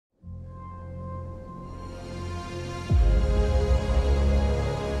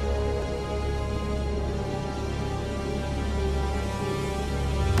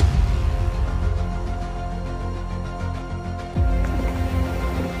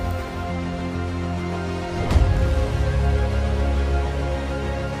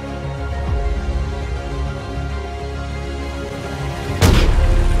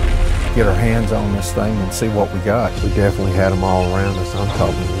get our hands on this thing and see what we got. We definitely had them all around us. I'm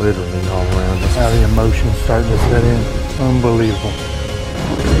talking literally all around us. How the emotions starting to set in. Unbelievable.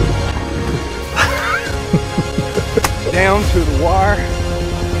 Down to the wire.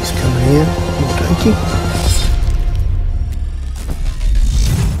 He's coming in. Thank you.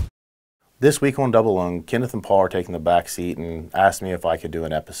 This week on Double Lung, Kenneth and Paul are taking the back seat and asked me if I could do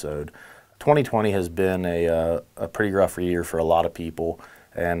an episode. 2020 has been a pretty rough year for a lot of people,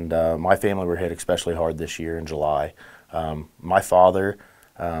 and my family were hit especially hard this year in July. My father,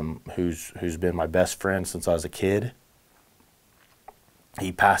 who's been my best friend since I was a kid,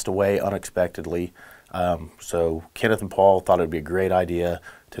 he passed away unexpectedly. So Kenneth and Paul thought it would be a great idea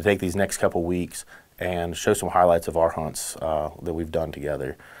to take these next couple weeks and show some highlights of our hunts that we've done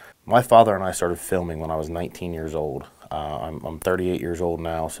together. My father and I started filming when I was 19 years old. I'm 38 years old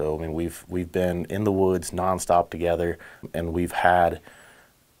now, so I mean we've been in the woods nonstop together, and we've had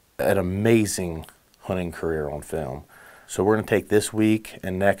an amazing hunting career on film. So we're going to take this week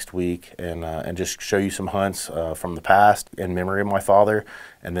and next week and just show you some hunts from the past in memory of my father,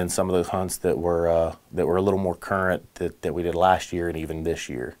 and then some of those hunts that were a little more current that we did last year and even this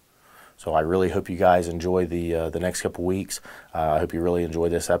year. So I really hope you guys enjoy the next couple weeks. I hope you really enjoy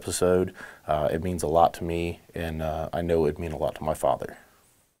this episode. It means a lot to me, and I know it would mean a lot to my father.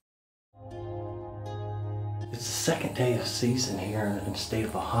 It's the second day of season here in the state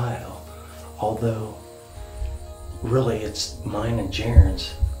of Ohio, although really it's mine and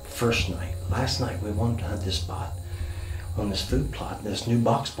Jeron's first night. Last night we wanted to hunt this spot on this food plot, this new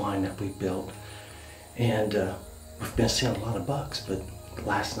box blind that we built, and we've been seeing a lot of bucks, but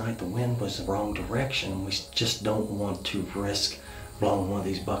last night the wind was the wrong direction. We just don't want to risk blowing one of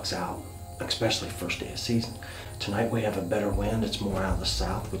these bucks out, especially first day of season. Tonight we have a better wind. It's more out of the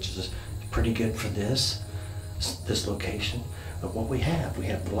south, which is pretty good for this location. But what we have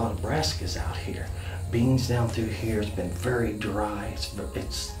a lot of brassicas out here. Beans down through here. It's been very dry.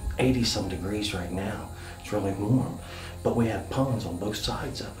 It's 80 some degrees right now. It's really warm. But we have ponds on both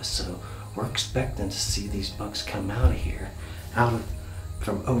sides of us, so we're expecting to see these bucks come out of here,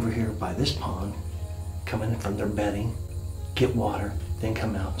 from over here by this pond, come in from their bedding, get water, then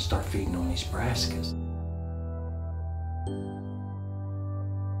come out and start feeding on these brassicas.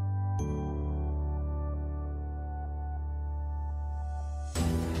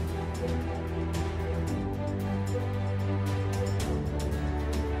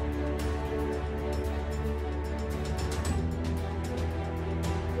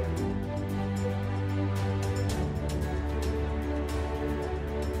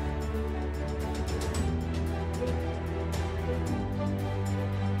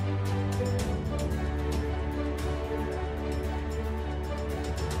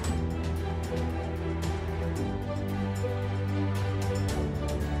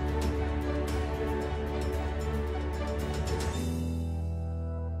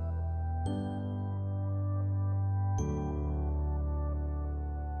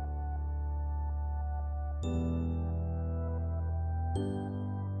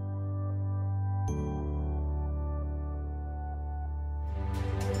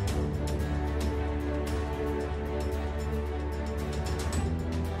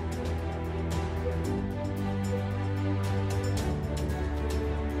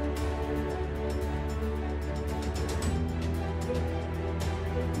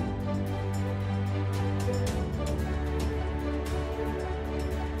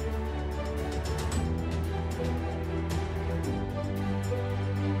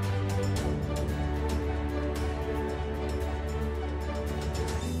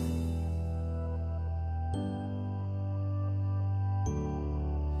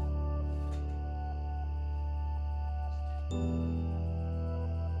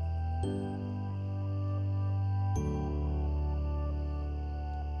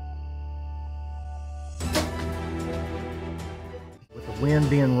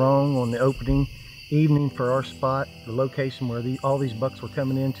 Wind being wrong on the opening evening for our spot, the location where all these bucks were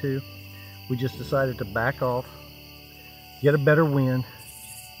coming into, we just decided to back off, get a better wind,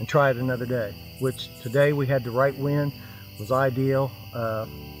 and try it another day. Which today we had the right wind, was ideal.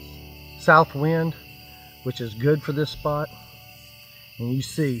 South wind, which is good for this spot. And you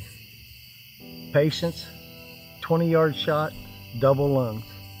see, patience, 20-yard shot, double lungs,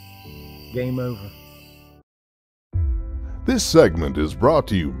 game over. This segment is brought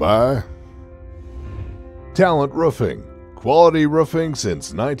to you by Talent Roofing, quality roofing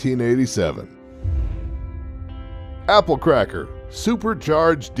since 1987. Apple Cracker,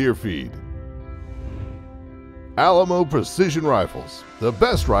 supercharged deer feed. Alamo Precision Rifles, the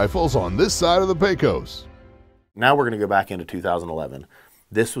best rifles on this side of the Pecos. Now we're going to go back into 2011.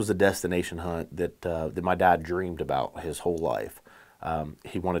 This was a destination hunt that my dad dreamed about his whole life.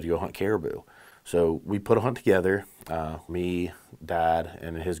 He wanted to go hunt caribou. So we put a hunt together, me, Dad,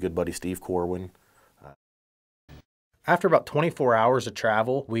 and his good buddy Steve Corwin. After about 24 hours of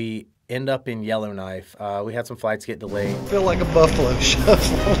travel, we end up in Yellowknife. We had some flights get delayed. Feel like a buffalo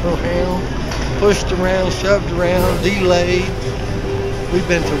shuffled around, pushed around, shoved around, delayed. We've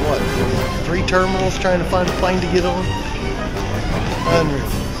been to what, 3 terminals trying to find a plane to get on? Unreal.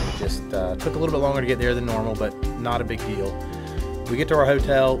 Just took a little bit longer to get there than normal, but not a big deal. We get to our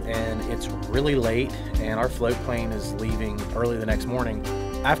hotel and it's really late, and our float plane is leaving early the next morning.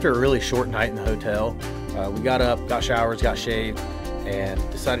 After a really short night in the hotel, we got up, got showers, got shaved, and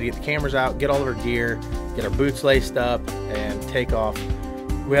decided to get the cameras out, get all of our gear, get our boots laced up, and take off.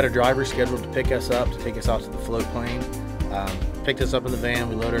 We had a driver scheduled to pick us up, to take us out to the float plane. Picked us up in the van,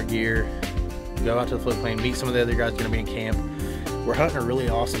 we load our gear, go out to the float plane, meet some of the other guys going to be in camp. We're hunting a really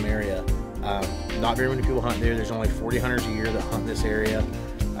awesome area. Not very many people hunt there. There's only 40 hunters a year that hunt this area.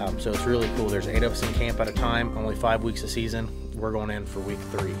 So it's really cool. There's 8 of us in camp at a time, only 5 weeks a season. We're going in for week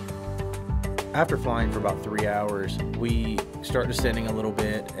 3. After flying for about 3 hours, we start descending a little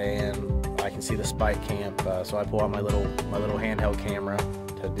bit, and I can see the spike camp. So I pull out my little handheld camera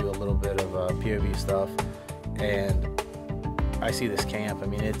to do a little bit of POV stuff, and I see this camp. I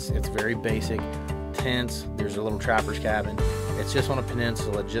mean, it's very basic. Tents. There's a little trapper's cabin. It's just on a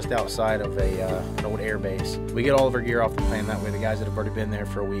peninsula just outside of an old air base. We get all of our gear off the plane. That way the guys that have already been there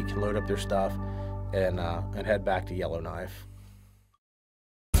for a week can load up their stuff and head back to Yellowknife.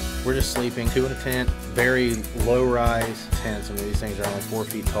 We're just sleeping 2 in a tent, very low rise tents. I mean, these things are only 4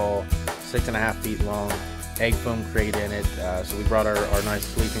 feet tall, 6.5 feet long, egg foam crate in it. So we brought our nice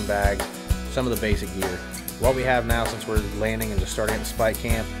sleeping bags, some of the basic gear. What we have now, since we're landing and just starting at the spike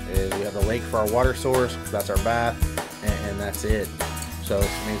camp, is we have the lake for our water source, that's our bath, and that's it. So,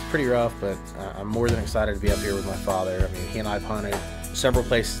 I mean, it's pretty rough, but I'm more than excited to be up here with my father. I mean, he and I have hunted several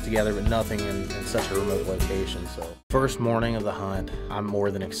places together, but nothing in such a remote location. So, first morning of the hunt, I'm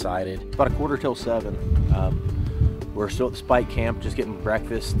more than excited. About 6:45 till 7. We're still at the spike camp, just getting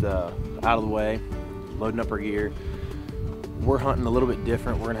breakfast out of the way, loading up our gear. We're hunting a little bit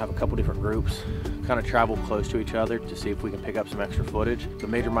different. We're gonna have a couple different groups kind of travel close to each other to see if we can pick up some extra footage. The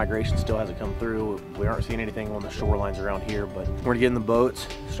major migration still hasn't come through. We aren't seeing anything on the shorelines around here, but we're gonna get in the boats,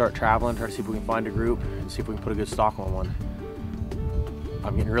 start traveling, try to see if we can find a group and see if we can put a good stock on one.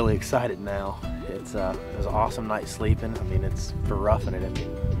 I'm getting really excited now. It was an awesome night sleeping. I mean, it's for roughing it. I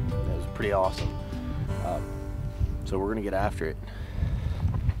mean, it was pretty awesome. So we're gonna get after it.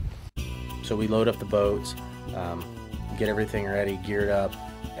 So we load up the boats, get everything ready, geared up,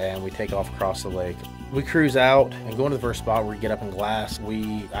 and we take off across the lake. We cruise out and go into the first spot where we get up in glass.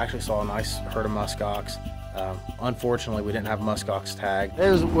 We actually saw a nice herd of muskox. Unfortunately, we didn't have muskox tagged.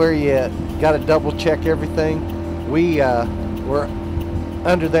 There's where you got to double check everything. We were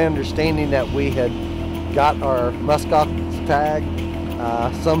under the understanding that we had got our muskox tag.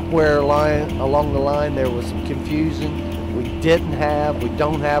 Somewhere along the line there was some confusion. We don't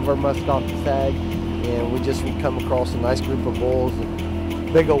have our muskox tag, and we just come across a nice group of bulls.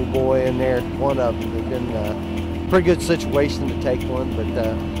 And big old boy in there, one of them. It's been a pretty good situation to take one, but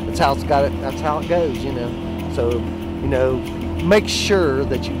that's how it goes, you know. So, you know, make sure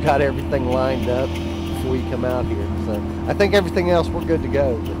that you've got everything lined up before you come out here. So I think everything else we're good to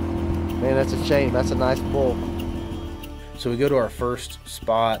go, but man, that's a shame. That's a nice bull. So we go to our first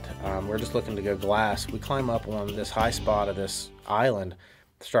spot. We're just looking to go glass. We climb up on this high spot of this island,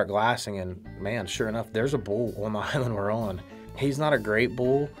 start glassing, and man, sure enough, there's a bull on the island we're on. He's not a great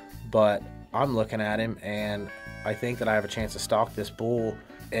bull, but I'm looking at him and I think that I have a chance to stalk this bull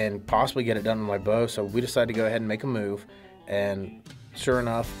and possibly get it done with my bow. So we decided to go ahead and make a move, and sure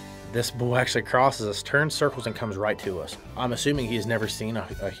enough, this bull actually crosses us, turns circles, and comes right to us. I'm assuming he's never seen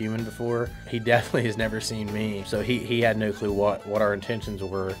a human before. He definitely has never seen me, so he had no clue what our intentions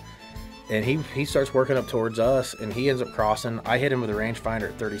were. And he starts working up towards us, and he ends up crossing. I hit him with a rangefinder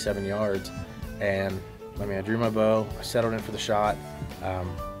at 37 yards, and I mean, I drew my bow, I settled in for the shot.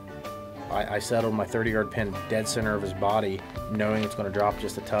 I settled my 30-yard pin dead center of his body, knowing it's going to drop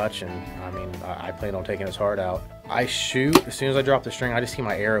just a touch, and I mean, I planned on taking his heart out. I shoot, as soon as I drop the string, I just see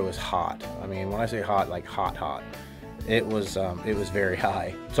my arrow is hot. I mean, when I say hot, like hot, hot. It was very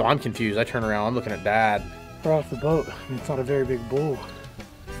high. So I'm confused. I turn around, I'm looking at Dad. We're off the boat. I mean, it's not a very big bull.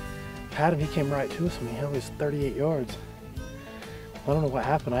 Had him, he came right to us. I mean, he was 38 yards. I don't know what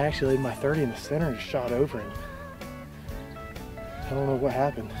happened. I actually laid my 30 in the center and shot over him. I don't know what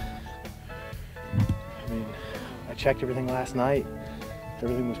happened. I mean, I checked everything last night.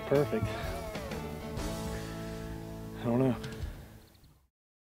 Everything was perfect. I don't know.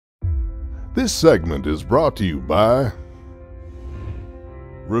 This segment is brought to you by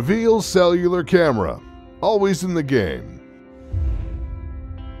Reveal Cellular Camera, always in the game.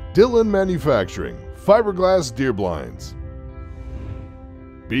 Dillon Manufacturing, fiberglass deer blinds.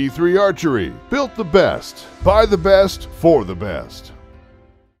 B3 Archery, built the best, by the best, for the best.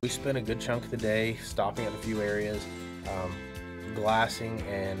 We spent a good chunk of the day stopping at a few areas, glassing,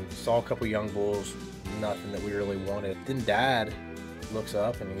 and saw a couple young bulls, nothing that we really wanted. Then Dad looks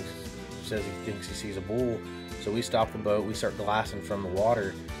up and he says he thinks he sees a bull. So we stop the boat, we start glassing from the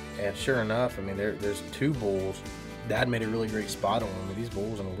water, and sure enough, I mean, there's two bulls. Dad made a really great spot on them with these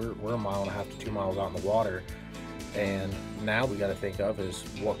bulls. I mean, we're 1.5 to 2 miles out in the water, and now we got to think of is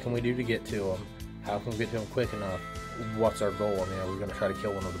what can we do to get to them? How can we get to them quick enough? What's our goal? I mean, are we going to try to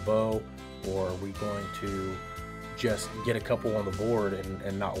kill one with a bow, or are we going to just get a couple on the board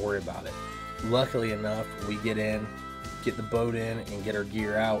and not worry about it? Luckily enough, we get in, get the boat in, and get our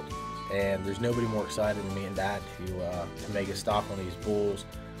gear out, and there's nobody more excited than me and Dad to make a stop on these bulls.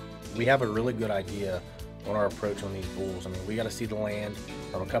 We have a really good idea on our approach on these bulls. I mean, we got to see the land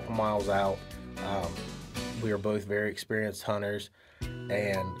from a couple miles out. We are both very experienced hunters,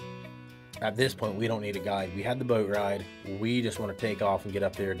 and at this point, we don't need a guide. We had the boat ride. We just want to take off and get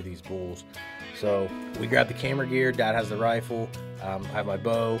up there to these bulls. So we grab the camera gear. Dad has the rifle. I have my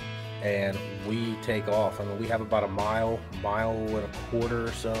bow, and we take off. I mean, we have about a mile and a quarter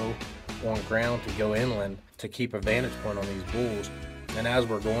or so on ground to go inland to keep a vantage point on these bulls. And as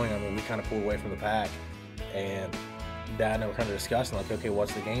we're going, I mean, we kind of pull away from the pack, and Dad and I were kind of discussing, like, okay,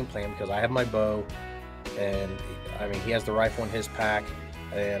 what's the game plan? Because I have my bow, and I mean, he has the rifle in his pack,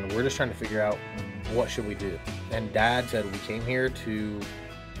 and we're just trying to figure out what should we do. And Dad said, we came here to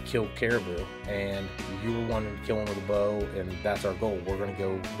kill caribou, and you were wanting to kill them with a bow, and that's our goal. We're going to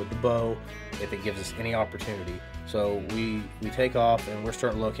go with the bow if it gives us any opportunity. So we take off, and we're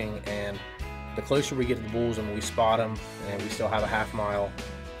starting looking, and the closer we get to the bulls, and we spot them, and we still have a half mile,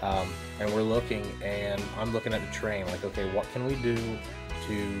 and we're looking, and I'm looking at the terrain, like, okay, what can we do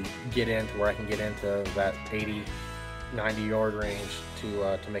to get into where I can get into that 80, 90 yard range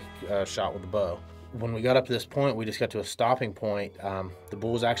to make a shot with the bow. When we got up to this point, we just got to a stopping point. The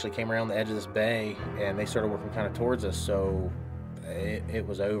bulls actually came around the edge of this bay, and they started working kind of towards us, so it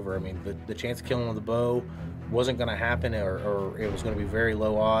was over. I mean, the chance of killing with the bow wasn't going to happen, or it was going to be very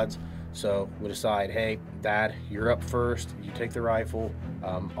low odds. So we decide, hey, Dad, you're up first. You take the rifle.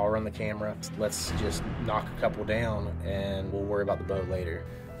 I'll run the camera. Let's just knock a couple down, and we'll worry about the bow later.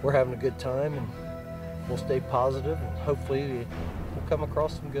 We're having a good time, and we'll stay positive, and hopefully we'll come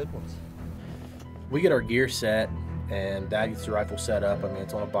across some good ones. We get our gear set, and Dad gets the rifle set up. I mean,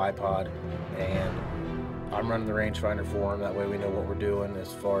 it's on a bipod, and I'm running the rangefinder for him. That way we know what we're doing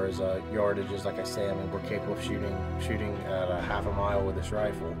as far as yardages. Like I say, I mean, we're capable of shooting at a half a mile with this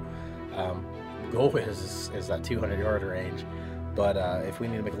rifle. Goal is that 200 yard range, but if we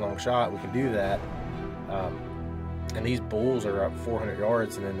need to make a long shot, we can do that. And these bulls are up 400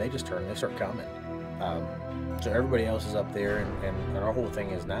 yards, and then they just turn and they start coming. So everybody else is up there, and our whole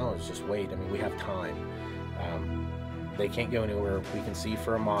thing is now is just wait. I mean, we have time. They can't go anywhere. We can see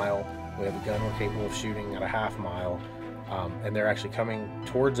for a mile. We have a gun we're capable of shooting at a half mile, and they're actually coming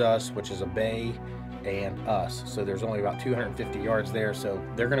towards us, which is a bay, and us. So there's only about 250 yards there, so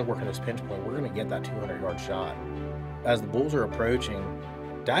they're going to work on this pinch point. We're going to get that 200 yard shot. As the bulls are approaching,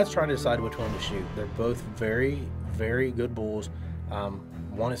 Dad's trying to decide which one to shoot. They're both very, very good bulls.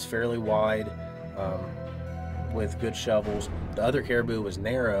 One is fairly wide with good shovels. The other caribou was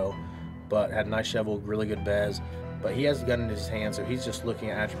narrow, but had a nice shovel, really good bez. But he has the gun in his hand, so he's just looking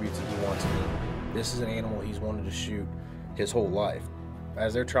at attributes that he wants to do. This is an animal he's wanted to shoot his whole life.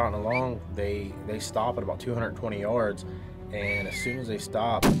 As they're trotting along, they stop at about 220 yards, and as soon as they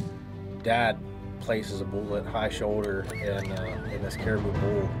stop, Dad places a bullet high shoulder in this caribou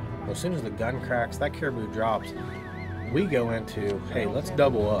bull. As soon as the gun cracks, that caribou drops. We go into, hey, let's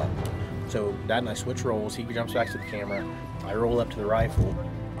double up. So Dad and I switch roles. He jumps back to the camera. I roll up to the rifle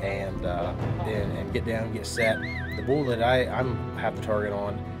and get down, get set. The bull that I have the target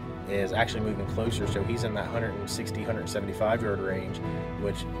on is actually moving closer, so he's in that 160, 175 yard range,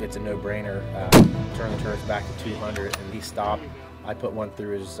 which it's a no-brainer. Turn the turrets back to 200, and he stopped. I put one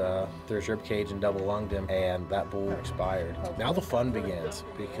through his rib cage and double lunged him, and that bull expired. Now the fun begins,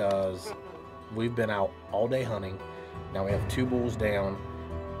 because we've been out all day hunting. Now we have two bulls down.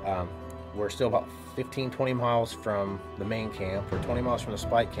 We're still about 15, 20 miles from the main camp. We're 20 miles from the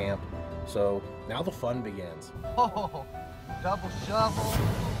spike camp. So now the fun begins. Oh, double shovel,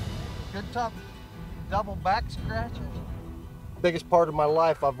 good top, double back scratches. Biggest part of my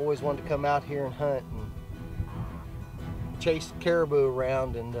life, I've always wanted to come out here and hunt and chase caribou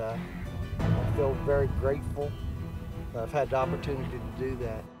around, and I feel very grateful that I've had the opportunity to do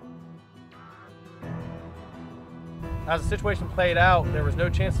that. As the situation played out, there was no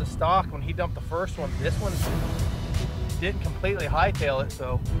chance to stalk when he dumped the first one. This one didn't completely hightail it,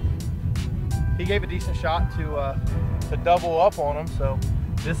 so he gave a decent shot to double up on him. So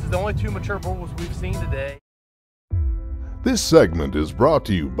this is the only 2 mature bulls we've seen today. This segment is brought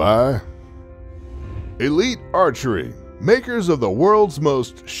to you by Elite Archery, makers of the world's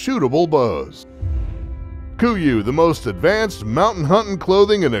most shootable bows. Kuiu, the most advanced mountain hunting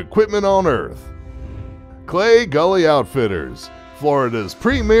clothing and equipment on earth. Clay Gully Outfitters, Florida's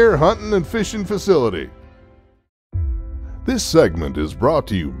premier hunting and fishing facility. This segment is brought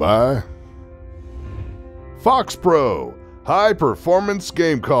to you by Fox Pro, high performance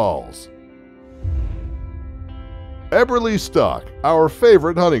game calls. Eberly Stock, our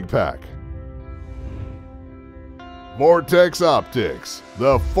favorite hunting pack. Vortex Optics,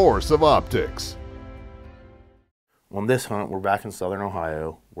 the force of optics. On this hunt, we're back in southern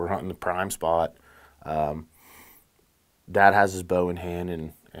Ohio. We're hunting the prime spot. Dad has his bow in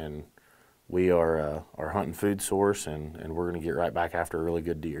hand, and we are hunting food source, and we're going to get right back after a really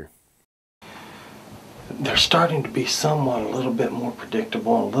good deer. They're starting to be somewhat a little bit more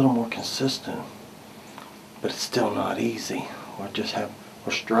predictable and a little more consistent, but it's still not easy.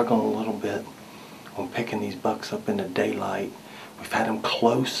 We're struggling a little bit on picking these bucks up in the daylight. We've had them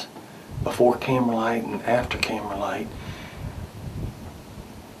close before camera light and after camera light,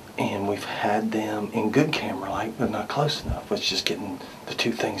 and we've had them in good camera light but not close enough. It's just getting the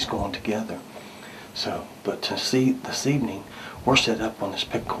 2 things going together. So, but to see this evening, we're set up on this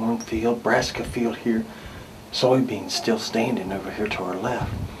big cornfield, brassica field here, soybeans still standing over here to our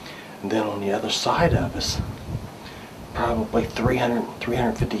left, and then on the other side of us, probably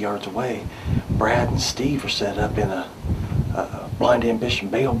 350 yards away, Brad and Steve are set up in a Blind Ambition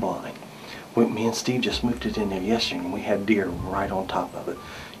bale blind. Me and Steve just moved it in there yesterday, and we had deer right on top of it.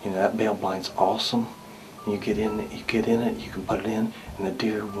 You know, that bale blind's awesome. You get in it, you can put it in, and the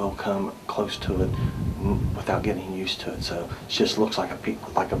deer will come close to it without getting used to it. So it just looks like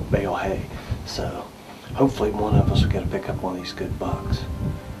a bale hay. So hopefully one of us will get to pick up one of these good bucks.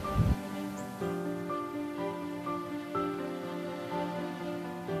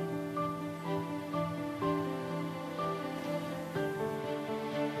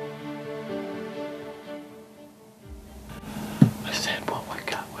 I said, well,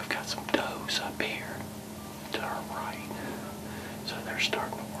 we've got some does up here to our right, so they're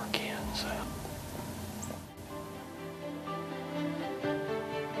starting to work in. So.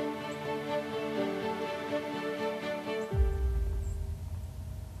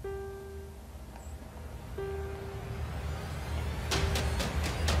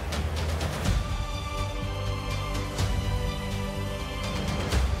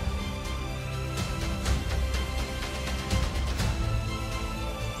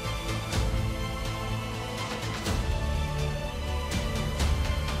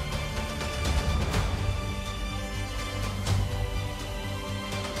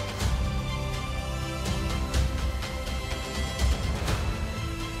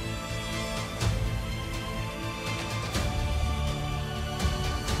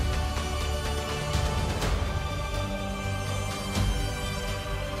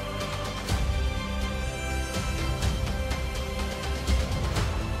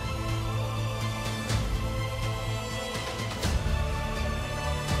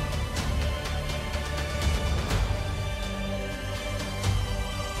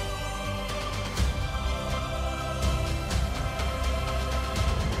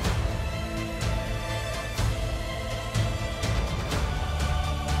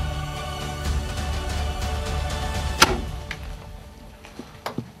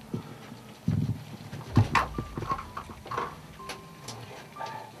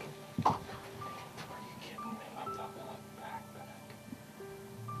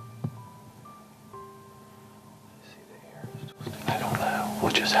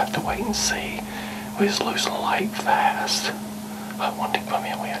 We'll just have to wait and see. We just lose light fast. I wanted to come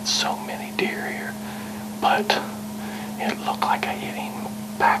in, we had so many deer here, but it looked like I hit him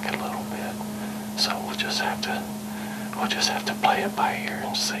back a little bit. So we'll just have to play it by ear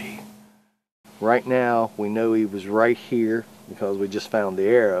and see. Right now, we know he was right here because we just found the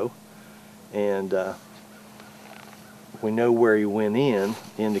arrow, and we know where he went in.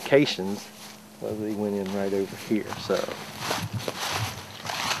 The indications was that he went in right over here. So.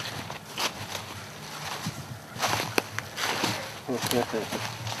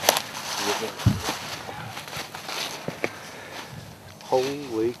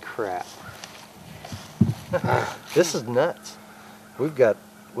 Holy crap. This is nuts. We've got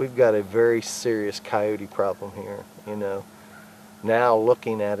we've got a very serious coyote problem here, you know. Now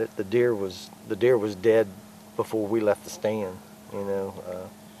looking at it, the deer was dead before we left the stand, you know.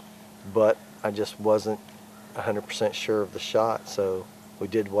 But I just wasn't 100% sure of the shot, so we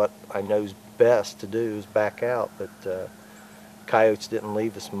did what I know's best to do, is back out. But coyotes didn't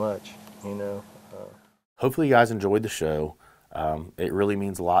leave us much, you know. Hopefully you guys enjoyed the show. It really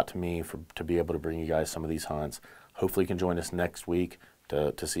means a lot to me to be able to bring you guys some of these hunts. Hopefully you can join us next week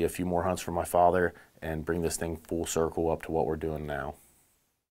to see a few more hunts from my father and bring this thing full circle up to what we're doing now.